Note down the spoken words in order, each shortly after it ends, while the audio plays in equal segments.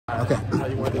Okay. How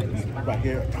you want to do this? Right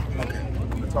here. Okay.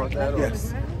 Talk that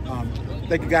Yes.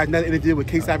 Thank you guys. Another interview with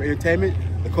King Cyber Entertainment,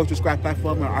 the Culture Squad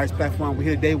platform, and our artist platform. We're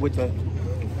here today with the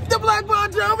Black Bon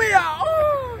Jovi.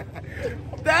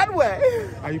 That way.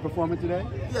 Are you performing today?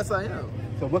 Yes, I am.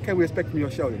 So what can we expect from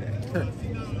your show today?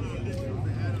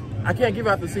 I can't give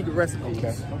out the secret recipes.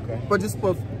 Okay. But just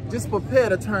prepare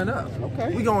to turn up.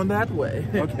 Okay. We going that way.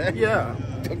 Okay. Yeah.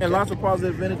 Okay. And lots of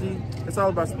positive energy. It's all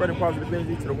about spreading positive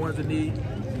energy to the ones in need.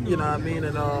 You know what I mean?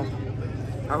 And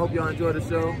I hope y'all enjoy the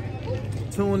show.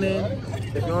 Tune in.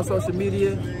 If you're on social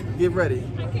media, get ready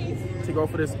to go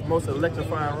for this most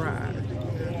electrifying ride.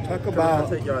 Talk I'll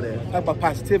take y'all there. Talk about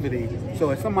positivity.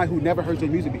 So as somebody who never heard your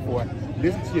music before,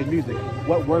 listen to your music.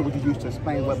 What word would you use to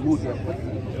explain what mood you're putting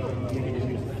in your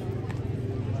music?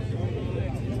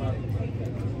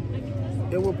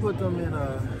 It will put them in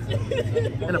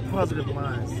a positive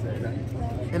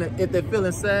mindset. And if they're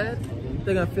feeling sad,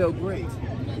 they're gonna feel great.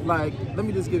 Like, let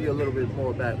me just give you a little bit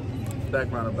more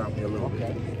background about me a little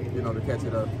bit, you know, to catch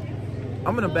it up.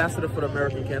 I'm an ambassador for the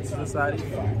American Cancer Society.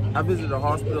 I visited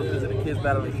hospitals, visited kids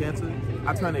battling cancer.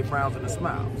 I turn their frowns into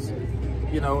smiles.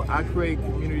 You know, I create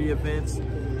community events.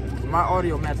 My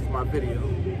audio matches my video.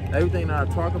 Everything that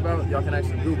I talk about, y'all can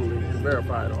actually Google it and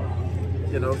verify it all.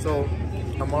 You know, so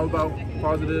I'm all about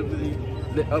positivity,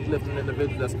 uplifting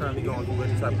individuals that's currently going through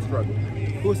any type of struggle.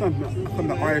 Who are some of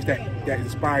the artists that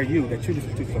inspire you, that you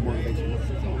listen to for motivation?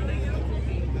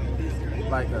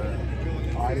 Like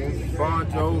artists? Bon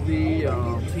Jovi,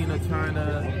 Tina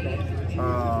Turner,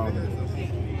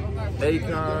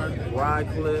 Akon,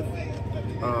 Wycliffe,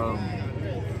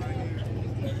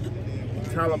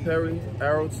 Tyler Perry,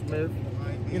 Aerosmith.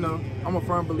 You know, I'm a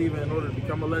firm believer in order to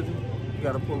become a legend, you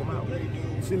gotta pull them out.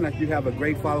 You seem like you have a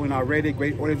great following already,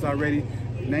 great audience already.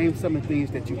 Name some of the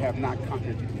things that you have not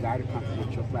conquered, you desire to conquer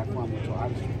with your platform, with your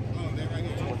artistry.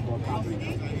 What's more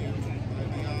confident?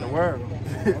 The world.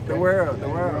 The world.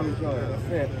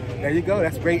 Yeah. There you go.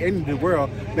 That's great in the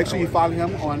world. Make sure you follow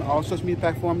him on all social media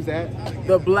platforms at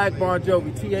The Black Bon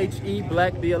Jovi. THE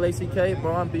Black BLACK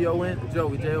Bon BON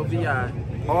Jovi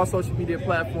JOVI. All social media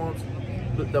platforms.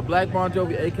 The Black Bon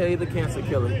Jovi, aka the Cancer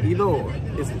Killer. Either or.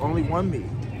 It's only one me.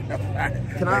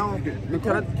 Can I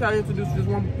introduce just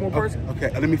one more person?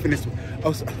 Okay. Let me finish.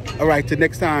 Oh, so, all right. Till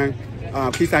next time,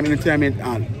 King Cyber Entertainment.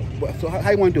 So how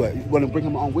you want to do it? You want to bring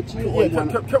him on with you? Yeah, come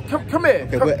here.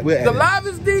 Okay, we're the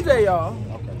livest DJ, y'all.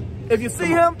 Okay. If you see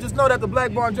him, just know that the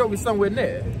Black Bon Jovi is somewhere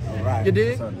near. All right. You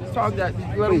dig? Talk that.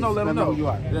 Let him know. Let him know. Who you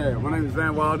are. Yeah, my name is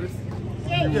Van Wilders.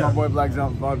 Yeah. My boy Black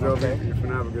Bon Jovi. Okay. You're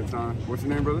finna have a good time. What's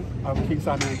your name, brother? King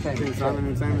Cyber Entertainment. King Cyber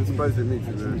Entertainment. It's a pleasure to meet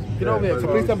you, man. Get over here. So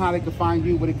please tell them how they can find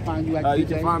you, where they can find you at DJ. You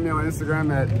can find me on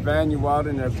Instagram at Vanu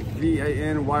Wilden. That's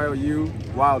VANYOU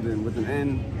Wilden with an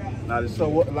N. So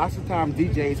lots of times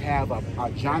DJs have a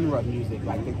genre of music,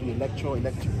 like they do electro,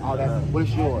 all that. What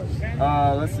is yours?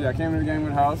 Let's see, I came in the game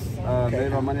with house,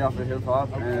 made my money off of hip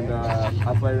hop, and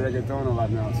I play reggaeton a lot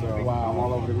now, so I'm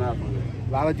all over the map with it.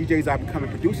 A lot of DJs are becoming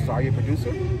producers. Are you a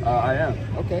producer? I am.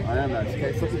 Okay. I am actually.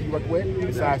 Okay, so who you work with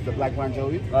besides the Black Bon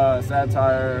Jovi?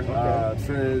 Satire,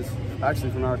 Triz,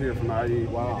 actually from out here, from IE.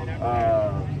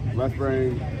 Wow. Left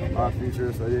Brain,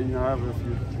 Future, so yeah, you know, I have a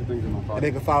few things in my pocket. And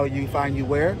they can follow you, find you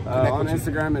where? On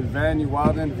Instagram at Vanu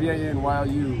Wilden,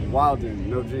 VANYOU Wilden,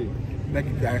 no G. Thank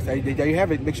you guys. There you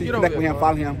have it. Make sure you connect with him,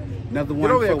 follow him. Another one.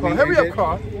 Get over here, Carl. Hurry up,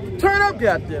 Carl. Turn up,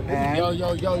 goddamn. Yo.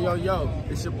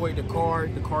 It's your boy,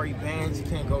 Dakari Bands. You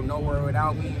can't go nowhere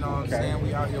without me, you know what I'm saying?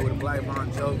 We out here with a Black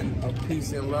Bon Jovi.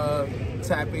 Peace and love.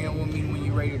 Tap in with me when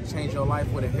you're ready to change your life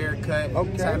with a haircut.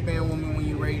 Tap in with me when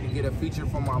you're ready to get a feature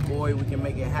from my boy. We can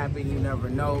make it happen, you never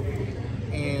know.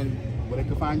 And where they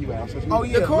can find you at? Oh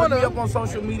yeah, look me up on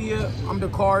social media. I'm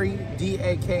Dakari,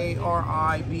 DAKARIBANDZ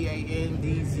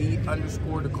 _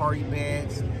 Dakari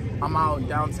Bands. I'm out in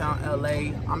downtown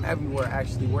LA. I'm everywhere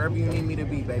actually. Wherever you need me to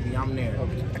be, baby, I'm there.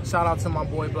 Shout out to my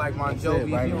boy Black Bon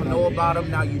Jovi. If you don't know about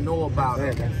him, now you know about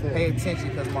him. Pay attention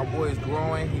because my boy is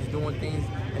growing. He's doing things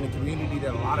in the community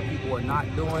that a lot of people are not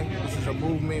doing. This is a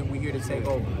movement. We're here to take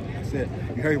over. That's it.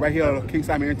 You heard it right here on King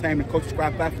Cyber Entertainment, Culture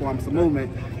Squad platform. It's a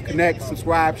movement. Connect,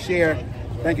 subscribe, share.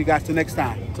 Thank you guys. Till next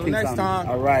time. Till next time.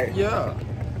 All right. Yeah.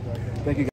 Thank you guys.